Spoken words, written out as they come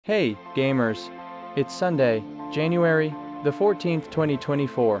Hey, gamers! It's Sunday, January the 14th,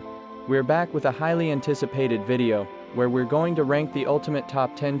 2024. We're back with a highly anticipated video, where we're going to rank the ultimate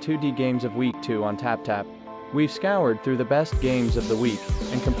top 10 2D games of Week 2 on TapTap. We've scoured through the best games of the week,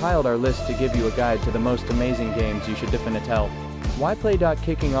 and compiled our list to give you a guide to the most amazing games you should definitely Why play?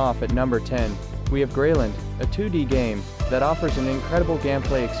 Kicking off at number 10, we have Grayland, a 2D game that offers an incredible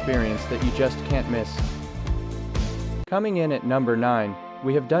gameplay experience that you just can't miss. Coming in at number 9,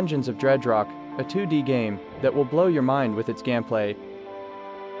 we have Dungeons of Dreadrock, a 2D game that will blow your mind with its gameplay.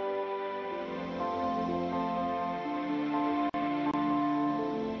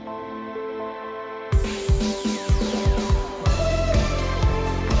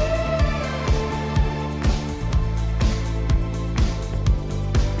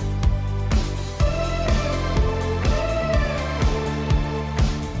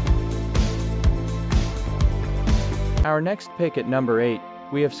 Our next pick at number 8,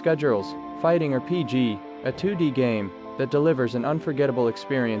 we have Skullgirls, Fighting RPG, a 2D game that delivers an unforgettable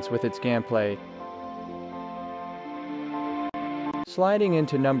experience with its gameplay. Sliding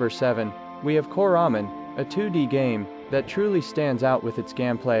into number 7, we have Coromon, a 2D game that truly stands out with its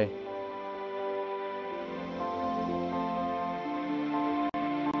gameplay.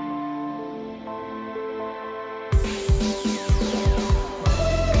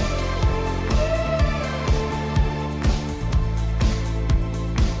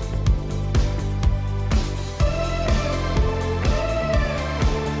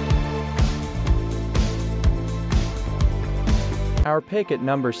 Our pick at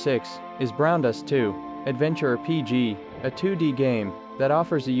number 6 is Week 2, Adventure RPG, a 2D game that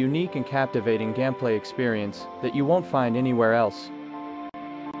offers a unique and captivating gameplay experience that you won't find anywhere else.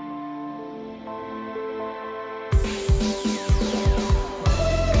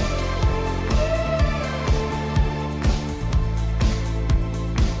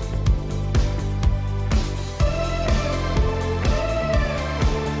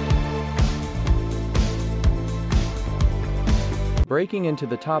 Breaking into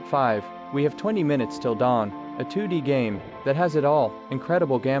the top 5, we have 20 Minutes Till Dawn, a 2D game that has it all,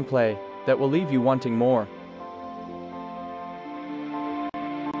 incredible gameplay that will leave you wanting more.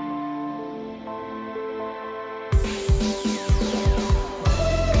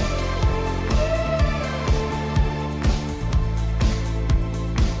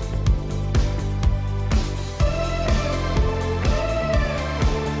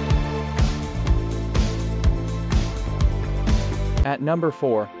 At number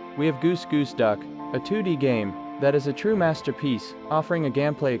 4, we have Goose Goose Duck, a 2D game that is a true masterpiece, offering a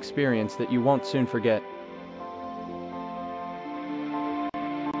gameplay experience that you won't soon forget.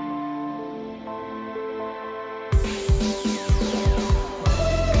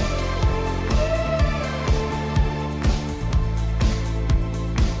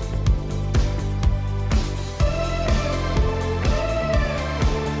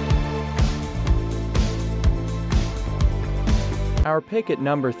 Our pick at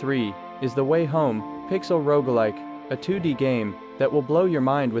number 3 is The Way Home, Pixel Roguelike, a 2D game that will blow your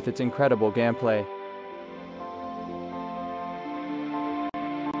mind with its incredible gameplay.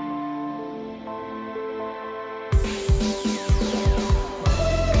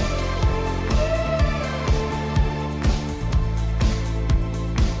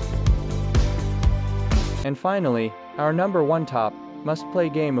 And finally, our number 1 top must-play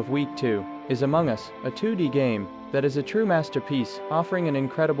game of Week 2 is Among Us, a 2D game that is a true masterpiece, offering an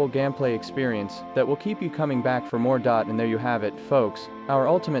incredible gameplay experience that will keep you coming back for more. And there you have it, folks, our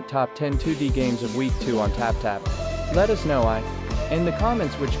ultimate top 10 2D games of Week 2 on TapTap. Let us know in the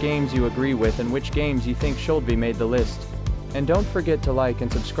comments which games you agree with and which games you think should be made the list. And don't forget to like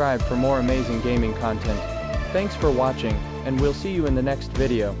and subscribe for more amazing gaming content. Thanks for watching, and we'll see you in the next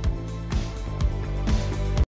video.